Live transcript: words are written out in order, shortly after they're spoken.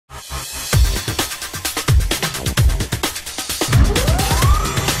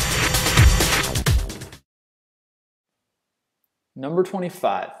Number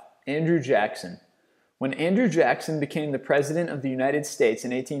 25, Andrew Jackson. When Andrew Jackson became the President of the United States in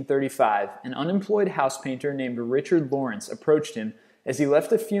 1835, an unemployed house painter named Richard Lawrence approached him as he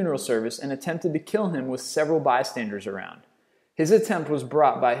left a funeral service and attempted to kill him with several bystanders around. His attempt was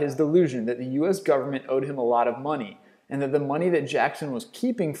brought by his delusion that the U.S. government owed him a lot of money, and that the money that Jackson was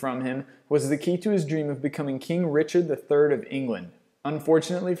keeping from him was the key to his dream of becoming King Richard III of England.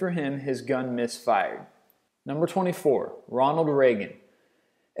 Unfortunately for him, his gun misfired. Number 24, Ronald Reagan.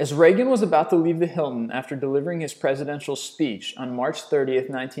 As Reagan was about to leave the Hilton after delivering his presidential speech on March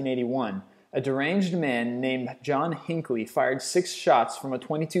 30th, 1981, a deranged man named John Hinckley fired 6 shots from a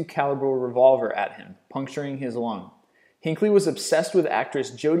 .22 caliber revolver at him, puncturing his lung. Hinckley was obsessed with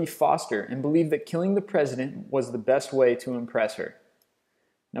actress Jodie Foster and believed that killing the president was the best way to impress her.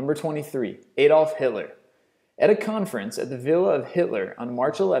 Number 23, Adolf Hitler. At a conference at the Villa of Hitler on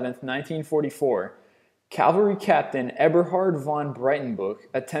March 11, 1944, Cavalry Captain Eberhard von Breitenbuch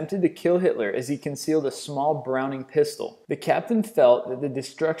attempted to kill Hitler as he concealed a small Browning pistol. The captain felt that the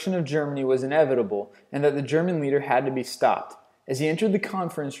destruction of Germany was inevitable and that the German leader had to be stopped. As he entered the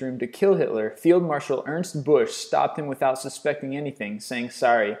conference room to kill Hitler, Field Marshal Ernst Busch stopped him without suspecting anything, saying,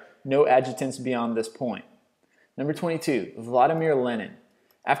 "Sorry, no adjutants beyond this point." Number 22, Vladimir Lenin.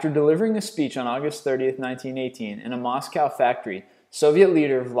 After delivering a speech on August 30th, 1918 in a Moscow factory, Soviet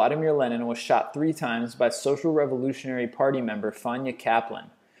leader Vladimir Lenin was shot 3 times by Social Revolutionary Party member Fanya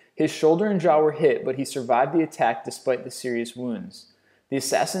Kaplan. His shoulder and jaw were hit, but he survived the attack despite the serious wounds. The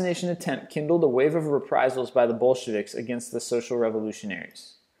assassination attempt kindled a wave of reprisals by the Bolsheviks against the Social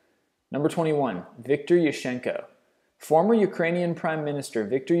Revolutionaries. Number 21, Viktor Yushchenko. Former Ukrainian Prime Minister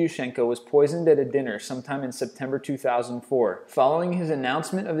Viktor Yushchenko was poisoned at a dinner sometime in September 2004, following his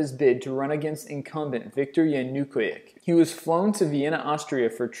announcement of his bid to run against incumbent Viktor Yanukovych. He was flown to Vienna, Austria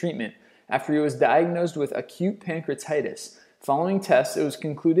for treatment after he was diagnosed with acute pancreatitis. Following tests, it was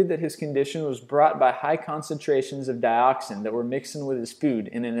concluded that his condition was brought by high concentrations of dioxin that were mixed in with his food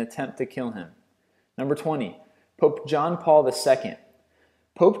in an attempt to kill him. Number 20, Pope John Paul II.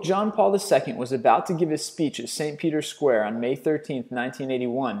 Pope John Paul II was about to give his speech at St. Peter's Square on May 13,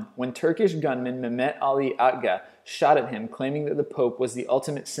 1981, when Turkish gunman Mehmet Ali Atga shot at him, claiming that the Pope was the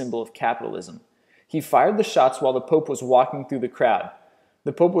ultimate symbol of capitalism. He fired the shots while the Pope was walking through the crowd.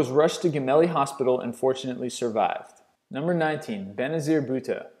 The Pope was rushed to Gemelli Hospital and fortunately survived. Number 19, Benazir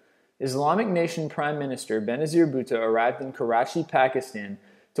Bhutto. Islamic Nation Prime Minister Benazir Bhutto arrived in Karachi, Pakistan,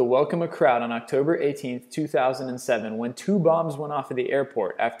 to welcome a crowd on October 18, 2007, when 2 bombs went off at the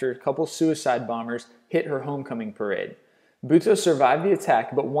airport after a couple suicide bombers hit her homecoming parade. Bhutto survived the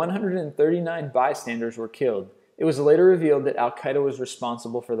attack, but 139 bystanders were killed. It was later revealed that Al-Qaeda was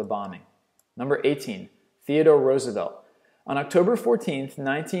responsible for the bombing. Number 18, Theodore Roosevelt. On October 14,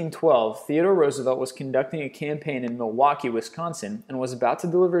 1912, Theodore Roosevelt was conducting a campaign in Milwaukee, Wisconsin, and was about to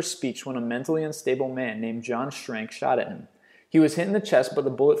deliver a speech when a mentally unstable man named John Schrank shot at him. He was hit in the chest, but the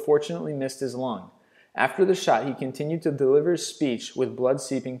bullet fortunately missed his lung. After the shot, he continued to deliver his speech with blood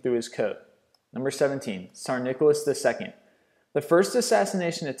seeping through his coat. Number 17, Tsar Nicholas II. The first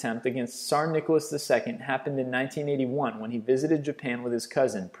assassination attempt against Tsar Nicholas II happened in 1981 when he visited Japan with his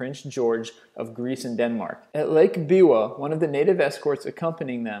cousin, Prince George of Greece and Denmark. At Lake Biwa, one of the native escorts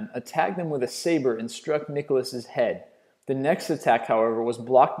accompanying them attacked them with a saber and struck Nicholas's head. The next attack, however, was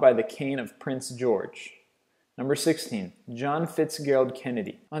blocked by the cane of Prince George. Number 16, John Fitzgerald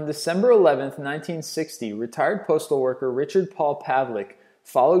Kennedy. On December 11, 1960, retired postal worker Richard Paul Pavlik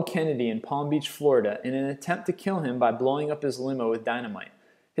followed Kennedy in Palm Beach, Florida, in an attempt to kill him by blowing up his limo with dynamite.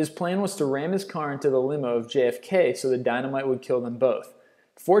 His plan was to ram his car into the limo of JFK so the dynamite would kill them both.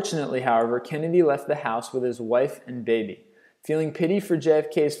 Fortunately, however, Kennedy left the house with his wife and baby. Feeling pity for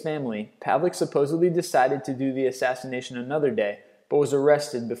JFK's family, Pavlik supposedly decided to do the assassination another day, but was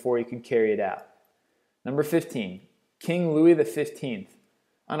arrested before he could carry it out. Number 15, King Louis XV.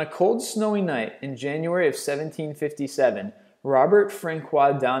 On a cold, snowy night in January of 1757, Robert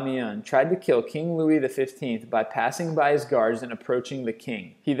Francois Damiens tried to kill King Louis XV by passing by his guards and approaching the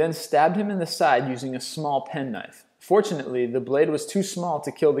king. He then stabbed him in the side using a small penknife. Fortunately, the blade was too small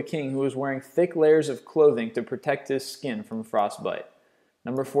to kill the king, who was wearing thick layers of clothing to protect his skin from frostbite.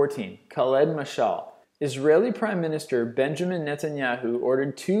 Number 14, Khaled Mashal. Israeli Prime Minister Benjamin Netanyahu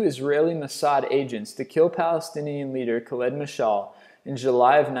ordered 2 Israeli Mossad agents to kill Palestinian leader Khaled Mashal in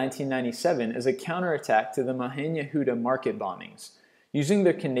July of 1997 as a counterattack to the Mahan Yehuda market bombings. Using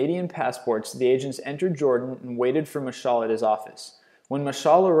their Canadian passports, the agents entered Jordan and waited for Mashal at his office. When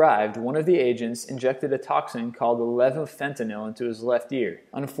Mashal arrived, one of the agents injected a toxin called levofentanyl into his left ear.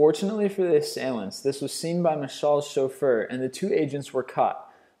 Unfortunately for the assailants, this was seen by Mashal's chauffeur and the 2 agents were caught.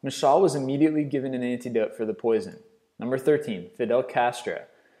 Mashal was immediately given an antidote for the poison. Number 13, Fidel Castro.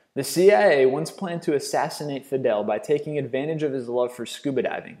 The CIA once planned to assassinate Fidel by taking advantage of his love for scuba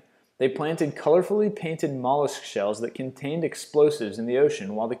diving. They planted colorfully painted mollusk shells that contained explosives in the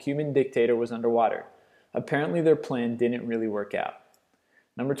ocean while the Cuban dictator was underwater. Apparently their plan didn't really work out.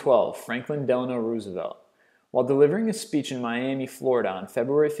 Number 12, Franklin Delano Roosevelt. While delivering a speech in Miami, Florida on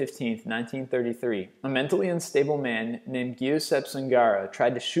February 15, 1933, a mentally unstable man named Giuseppe Zangara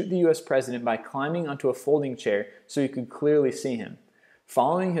tried to shoot the U.S. president by climbing onto a folding chair so he could clearly see him.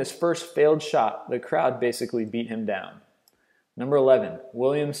 Following his first failed shot, the crowd basically beat him down. Number 11,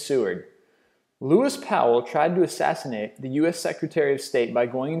 William Seward. Lewis Powell tried to assassinate the U.S. Secretary of State by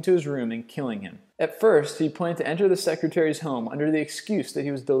going into his room and killing him. At first, he planned to enter the secretary's home under the excuse that he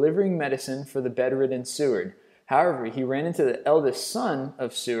was delivering medicine for the bedridden Seward. However, he ran into the eldest son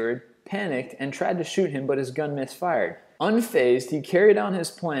of Seward, panicked, and tried to shoot him, but his gun misfired. Unfazed, he carried on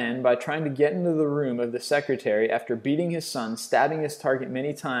his plan by trying to get into the room of the secretary after beating his son, stabbing his target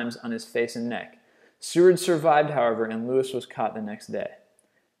many times on his face and neck. Seward survived, however, and Lewis was caught the next day.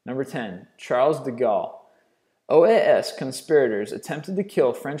 Number 10, Charles de Gaulle. OAS conspirators attempted to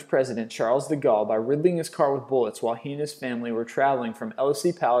kill French President Charles de Gaulle by riddling his car with bullets while he and his family were traveling from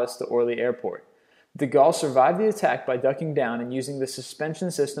Elysee Palace to Orly Airport. De Gaulle survived the attack by ducking down and using the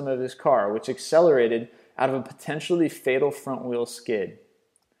suspension system of his car, which accelerated out of a potentially fatal front-wheel skid.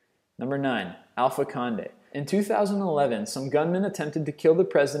 Number 9, Alpha Conde. In 2011, some gunmen attempted to kill the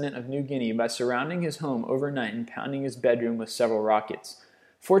president of New Guinea by surrounding his home overnight and pounding his bedroom with several rockets.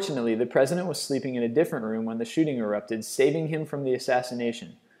 Fortunately, the president was sleeping in a different room when the shooting erupted, saving him from the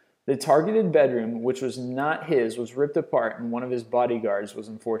assassination. The targeted bedroom, which was not his, was ripped apart and one of his bodyguards was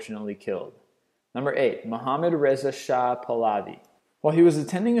unfortunately killed. Number 8, Mohammad Reza Shah Pahlavi. While he was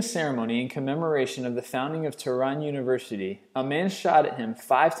attending a ceremony in commemoration of the founding of Tehran University, a man shot at him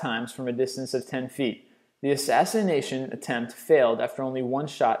 5 times from a distance of 10 feet. The assassination attempt failed after only one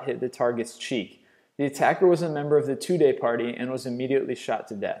shot hit the target's cheek. The attacker was a member of the Two-Day Party and was immediately shot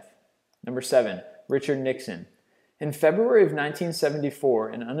to death. Number 7, Richard Nixon. In February of 1974,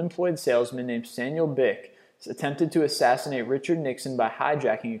 an unemployed salesman named Samuel Bick attempted to assassinate Richard Nixon by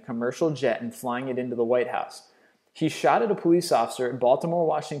hijacking a commercial jet and flying it into the White House. He shot at a police officer at Baltimore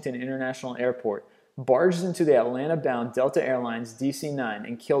Washington International Airport, barged into the Atlanta-bound Delta Airlines DC-9,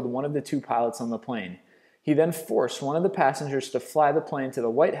 and killed one of the 2 pilots on the plane. He then forced one of the passengers to fly the plane to the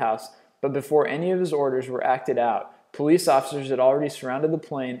White House, but before any of his orders were acted out, police officers had already surrounded the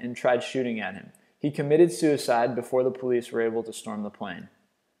plane and tried shooting at him. He committed suicide before the police were able to storm the plane.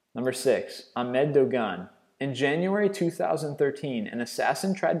 Number 6, Ahmed Dogan. In January 2013, an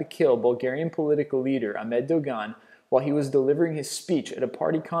assassin tried to kill Bulgarian political leader Ahmed Dogan while he was delivering his speech at a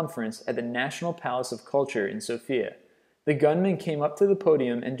party conference at the National Palace of Culture in Sofia. The gunman came up to the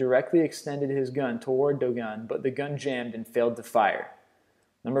podium and directly extended his gun toward Dogan, but the gun jammed and failed to fire.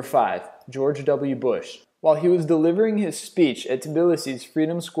 Number 5, George W. Bush. While he was delivering his speech at Tbilisi's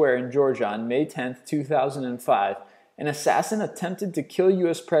Freedom Square in Georgia on May 10, 2005, an assassin attempted to kill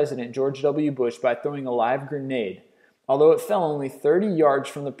U.S. President George W. Bush by throwing a live grenade. Although it fell only 30 yards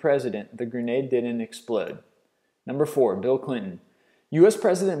from the president, the grenade didn't explode. Number 4, Bill Clinton. U.S.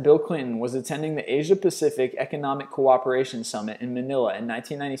 President Bill Clinton was attending the Asia-Pacific Economic Cooperation Summit in Manila in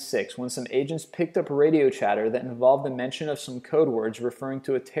 1996 when some agents picked up radio chatter that involved the mention of some code words referring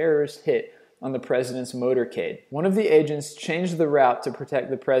to a terrorist hit on the president's motorcade. One of the agents changed the route to protect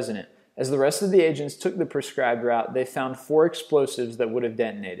the president. As the rest of the agents took the prescribed route, they found 4 explosives that would have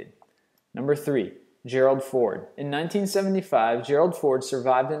detonated. Number 3, Gerald Ford. In 1975, Gerald Ford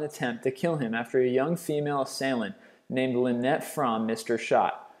survived an attempt to kill him after a young female assailant named Lynette Fromm missed her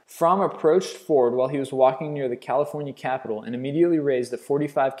shot. Fromm approached Ford while he was walking near the California Capitol and immediately raised a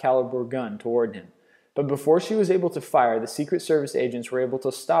 .45 caliber gun toward him. But before she was able to fire, the Secret Service agents were able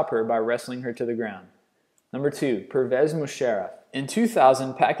to stop her by wrestling her to the ground. Number 2, Pervez Musharraf. In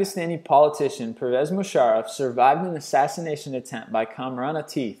 2000, Pakistani politician Pervez Musharraf survived an assassination attempt by Kamran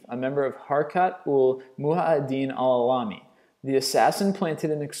Atif, a member of Harkat-ul-Mujahideen al-Alami. The assassin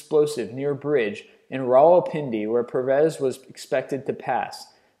planted an explosive near a bridge in Rawalpindi where Pervez was expected to pass.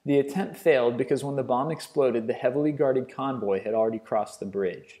 The attempt failed because when the bomb exploded, the heavily guarded convoy had already crossed the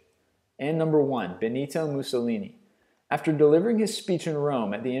bridge. And number 1, Benito Mussolini. After delivering his speech in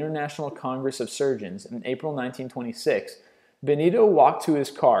Rome at the International Congress of Surgeons in April 1926, Benito walked to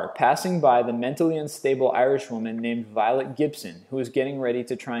his car, passing by the mentally unstable Irishwoman named Violet Gibson, who was getting ready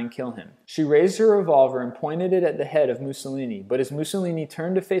to try and kill him. She raised her revolver and pointed it at the head of Mussolini, but as Mussolini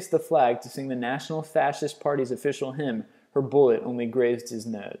turned to face the flag to sing the National Fascist Party's official hymn, her bullet only grazed his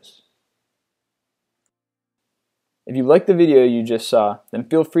nose. If you liked the video you just saw, then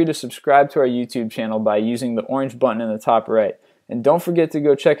feel free to subscribe to our YouTube channel by using the orange button in the top right. And don't forget to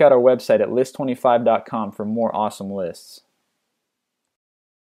go check out our website at list25.com for more awesome lists.